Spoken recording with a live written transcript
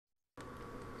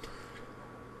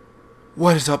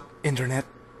What is up, internet?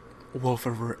 Wolf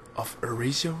of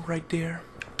Eurasia right there.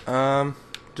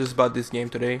 Just about this game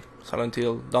today. Silent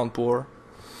Hill Downpour.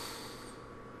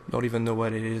 Don't even know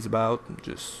what it is about.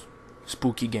 Just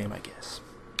spooky game, I guess.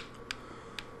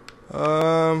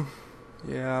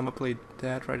 Yeah, I'm gonna play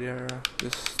that right there.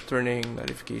 Just turning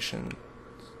notification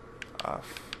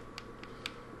off.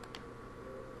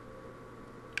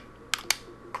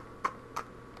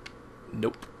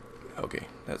 Nope. Okay,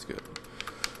 that's good.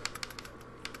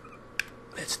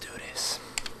 Let's do this.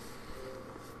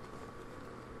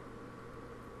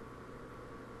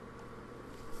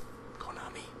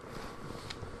 Konami.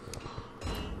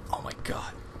 Oh my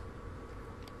god.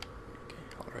 Okay,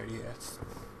 already that's...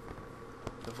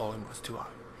 the volume was too high.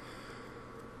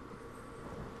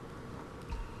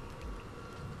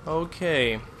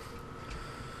 Okay.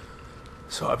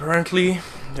 So apparently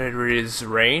there is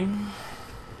rain.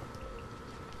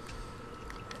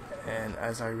 And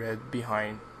as I read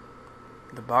behind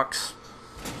the box.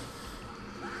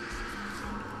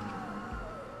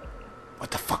 What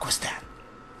the fuck was that?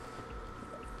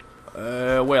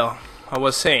 Well, I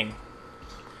was saying,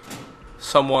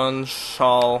 someone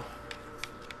shall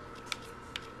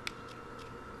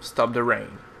stop the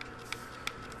rain.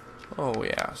 Oh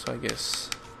yeah, so I guess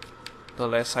the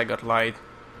less I got light,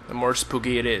 the more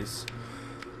spooky it is.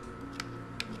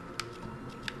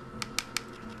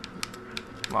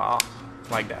 Wow,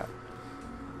 like that.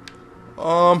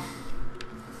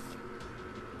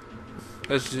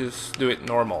 Let's just do it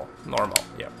normal.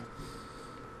 Yep.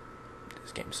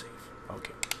 This game's safe.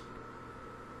 Okay.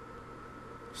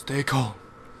 Stay calm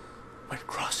when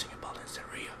crossing a balanced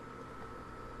area.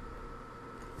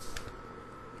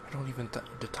 I don't even have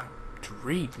the time to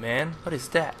read, man. What is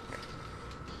that?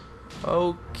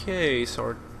 Okay,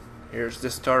 so here's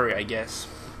the story, I guess.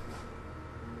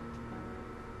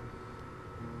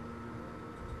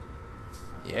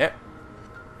 Yeah.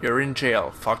 You're in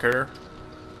jail, fucker.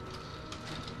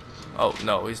 Oh,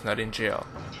 no, he's not in jail.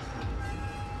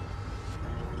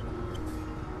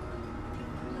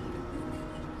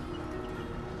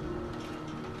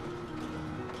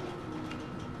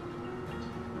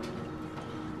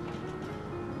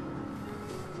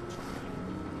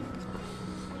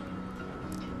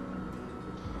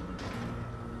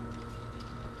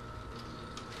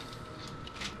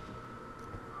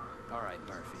 All right,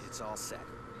 Murphy, it's all set.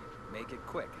 Make it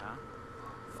quick, huh?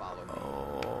 Follow me.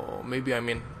 Oh, maybe I'm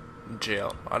in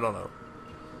jail. I don't know.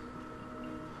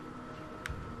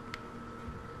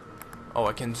 Oh,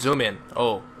 I can zoom in.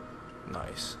 Oh,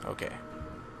 nice. Okay.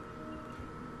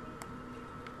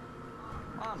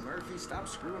 Come on, Murphy, stop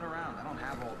screwing around. I don't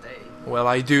have all day. Well,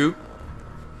 I do.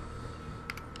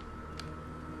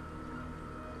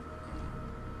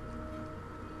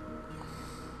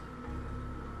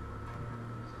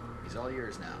 He's all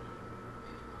yours now.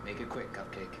 Make it quick,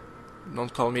 Cupcake.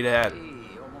 Don't call me that.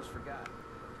 Hey, almost forgot.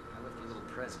 I left you a little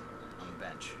present on the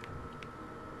bench.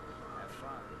 Have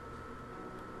fun.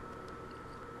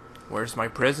 Where's my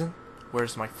present?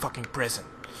 Where's my fucking present?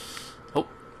 Oh.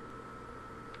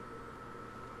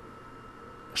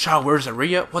 Where's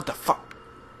Aria? What the fuck?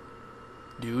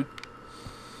 Dude.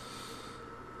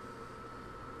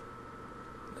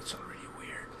 That's already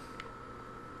weird.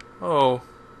 Oh.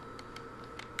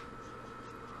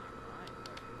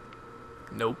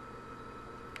 Nope.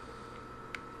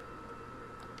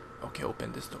 Okay,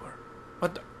 open this door.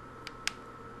 What the?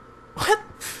 What?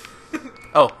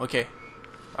 Oh, okay.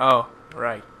 Oh,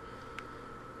 right.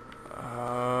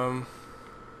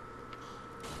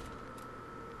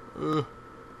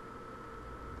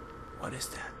 What is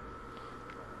that?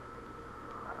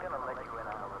 I'm gonna let you in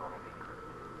on a little secret.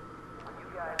 When you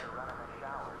guys are running the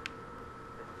shower,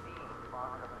 the steam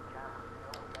fogs up the camera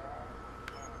so bad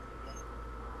you can't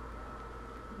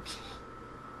see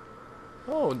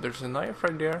it. Oh, there's a knife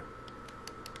right there.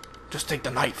 Just take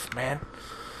the knife, man.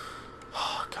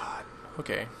 Oh, God.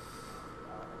 Okay.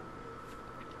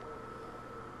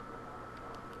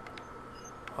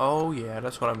 Oh, yeah,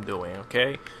 that's what I'm doing,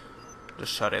 okay?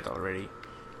 Just shut it already.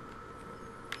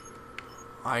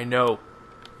 I know.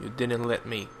 You didn't let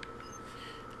me.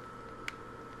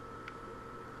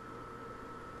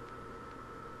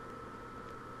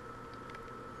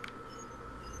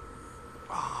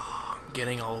 Oh, I'm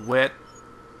getting all wet.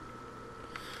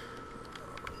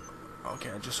 Okay,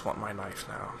 I just want my knife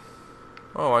now.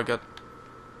 Oh, I got...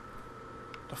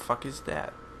 The fuck is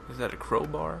that? Is that a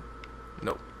crowbar?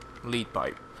 Nope. Lead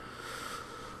pipe.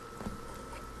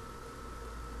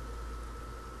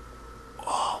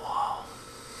 Oh, wow.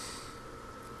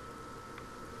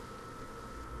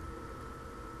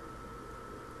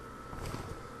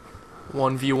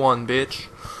 1v1, bitch.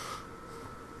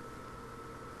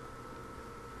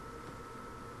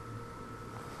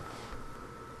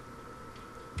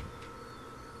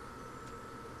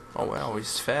 Oh wow,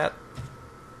 he's fat.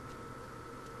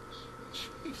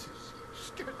 Jesus,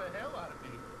 scared the hell out of me.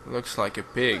 Looks like a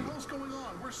pig. What the hell's going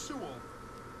on? Where's Sewell?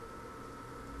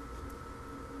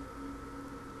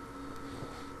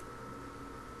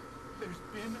 There's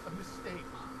been a mistake.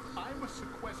 I'm a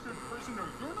sequestered prisoner.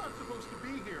 You're not supposed to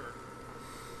be here.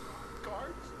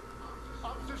 Guards?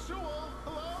 Officer Sewell?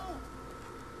 Hello?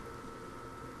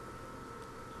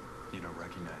 You don't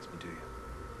recognize me, do you?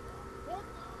 What?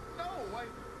 No,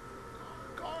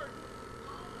 Guards!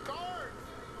 Guards!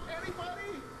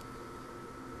 Anybody?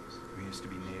 We used to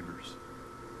be neighbors.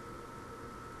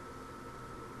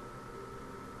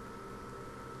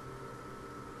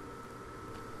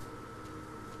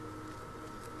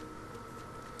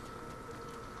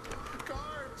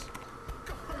 Guards!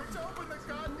 Guards, open the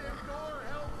goddamn door!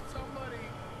 Help somebody!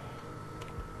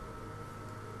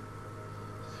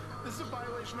 This is a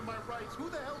violation of my rights. Who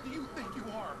the hell do you think you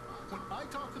are? When I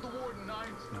talk to the warden,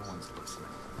 No one's listening.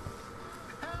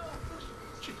 Help!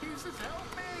 Jesus,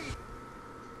 help me!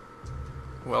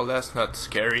 Well, that's not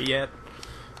scary yet.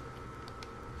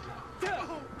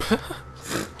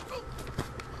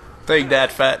 Take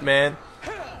that, fat man.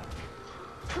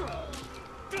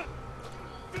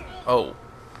 Oh.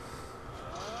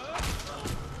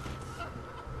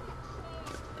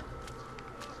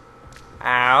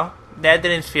 Ow. That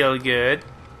didn't feel good.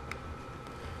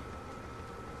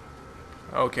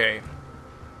 Okay.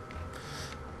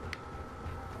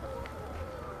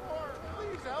 Guard,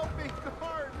 please help me,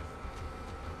 guard!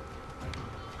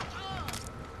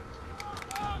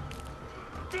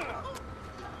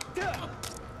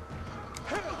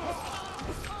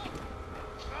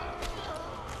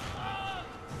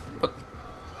 But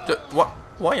what?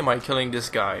 Why am I killing this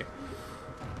guy?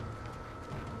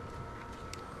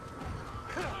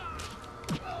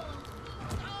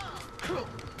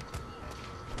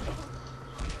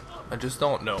 I just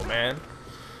don't know, man.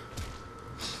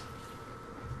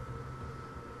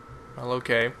 Well,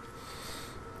 okay.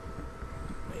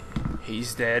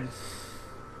 He's dead.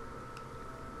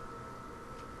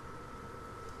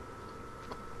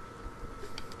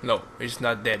 No, he's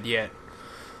not dead yet.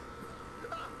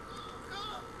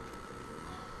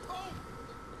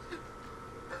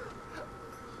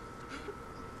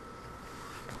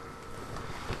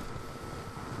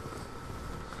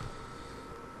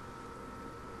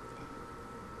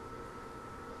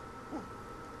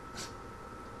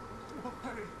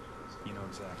 You know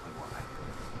exactly why.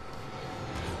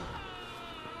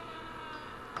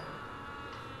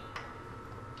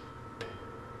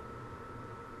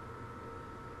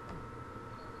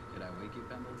 Did I wake you,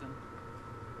 Pendleton?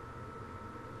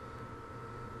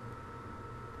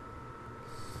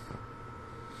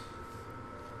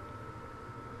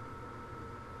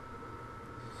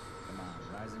 Come on,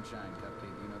 rise and shine,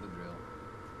 Cupcake. You know the drill.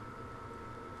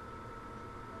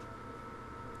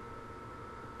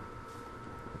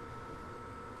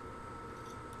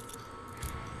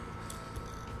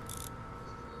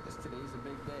 Guess today's a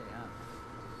big day, huh?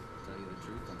 Tell you the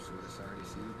truth, I'm sort of sorry to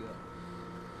see you go.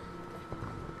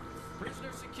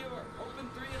 Prisoner secure. Open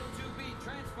 302B.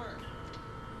 Transfer.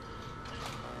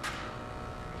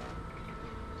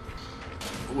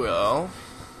 Well,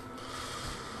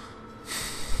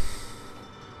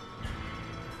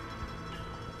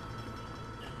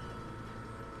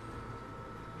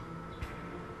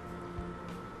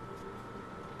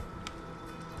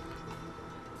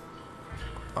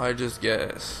 I just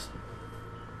guess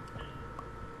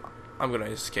I'm gonna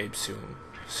escape soon.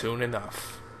 Soon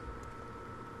enough.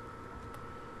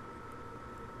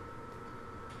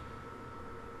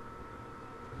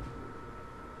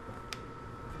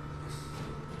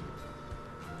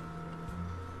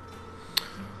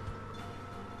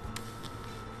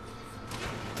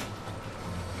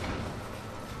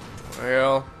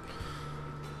 Well,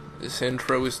 this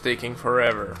intro is taking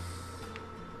forever.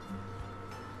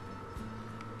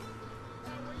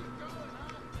 Where you going,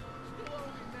 huh? Still owe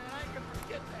me, man. I ain't gonna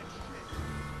forget that shit.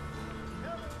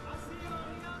 I'll see you on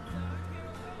the outside.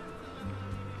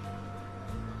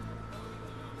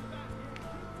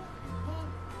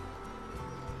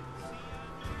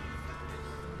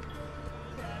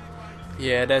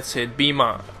 Yeah, that's it. Be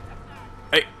my.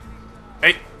 Hey,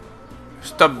 hey,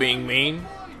 stop being mean.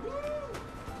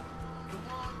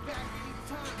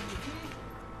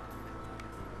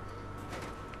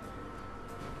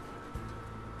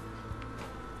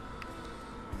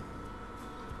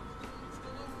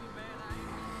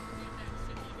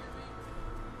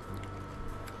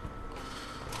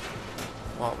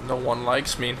 Well, no one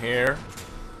likes me in here.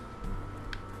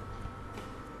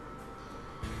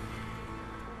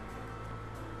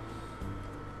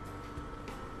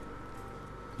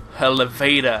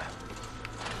 Elevator.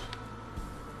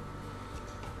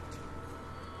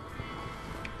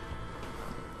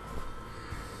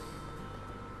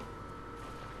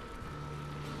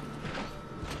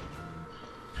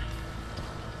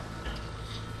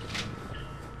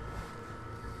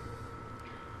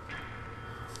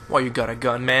 Why you got a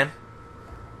gun, man?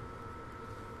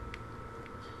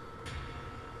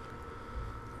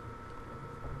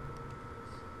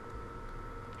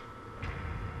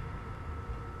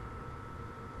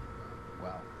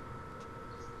 Well,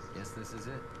 guess this is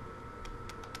it.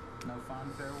 No fond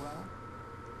farewell?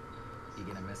 You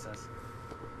gonna miss us?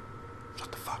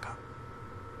 Shut the fuck up.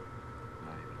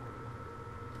 Not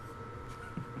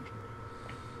even.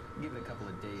 Give it a couple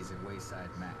of days at Wayside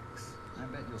Max. I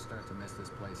bet you'll start to miss this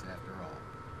place after all.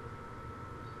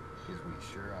 Because we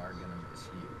sure are gonna miss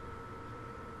you.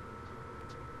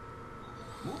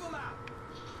 Move 'em out!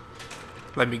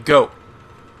 Let me go.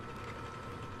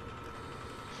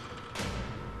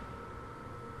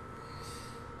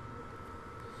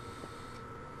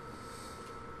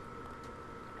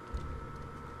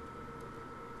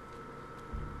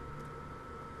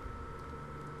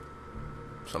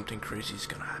 Something crazy is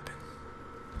gonna happen.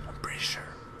 I'm pretty sure.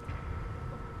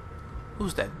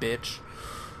 Who's that bitch?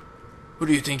 Who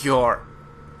do you think you are?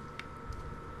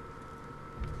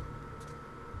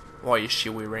 Why is she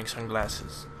wearing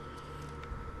sunglasses?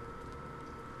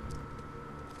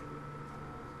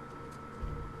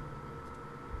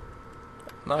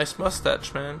 Nice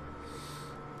mustache, man.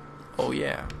 Oh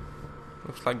yeah.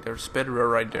 Looks like there's Pedro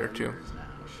right there too. Yours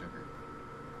now, sugar.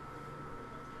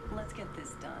 Let's get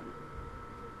this done.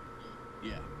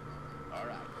 Yeah. All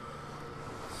right.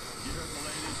 You heard the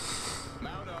lady.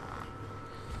 Mount up.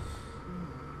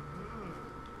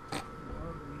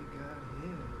 What we got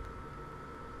here?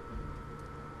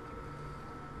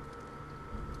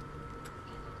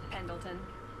 Pendleton.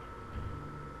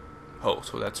 Oh,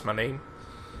 so that's my name?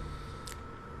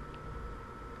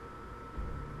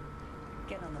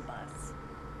 Get on the bus.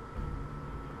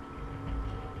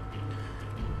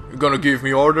 You're gonna give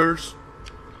me orders?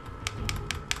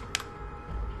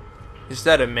 Is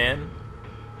that a man?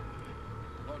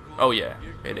 Oh yeah,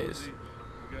 it is.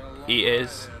 He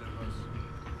is.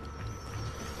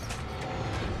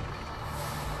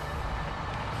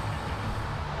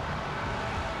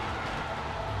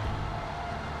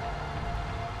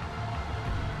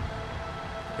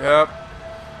 Yep.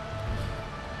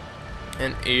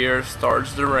 And here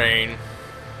starts the rain.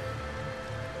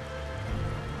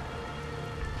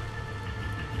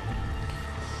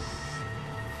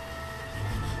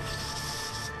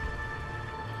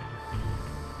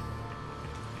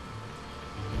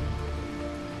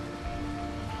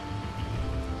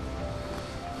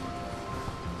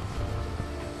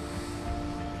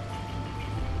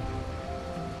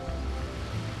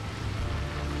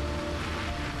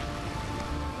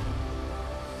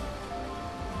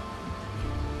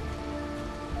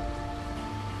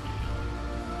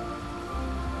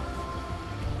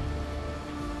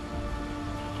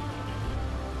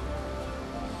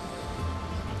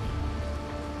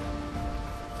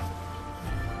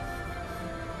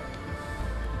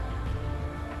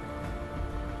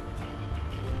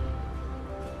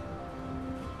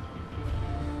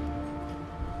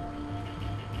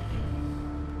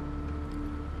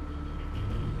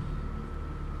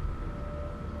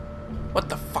 What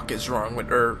the fuck is wrong with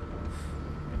her?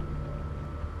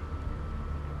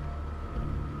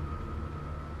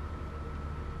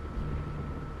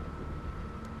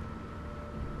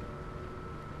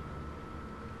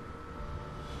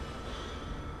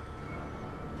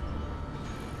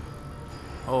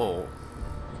 Oh,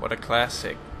 what a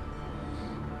classic.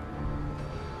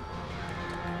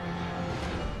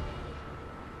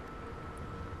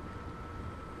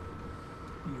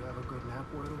 You have a good nap,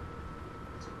 Widow?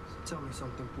 Tell me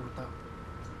something, puta.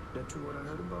 That true what I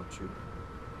heard about you?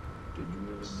 Did you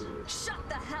really do it? Shut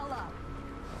the hell up!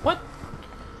 What?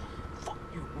 Fuck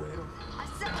you, Widow. I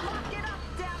said lock it up,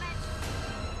 damn it!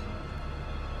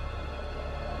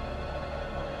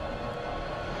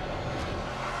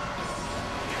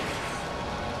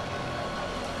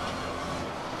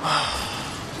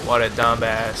 What a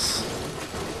dumbass.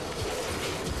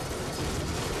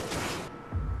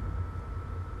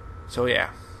 So yeah,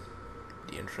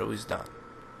 the intro is done.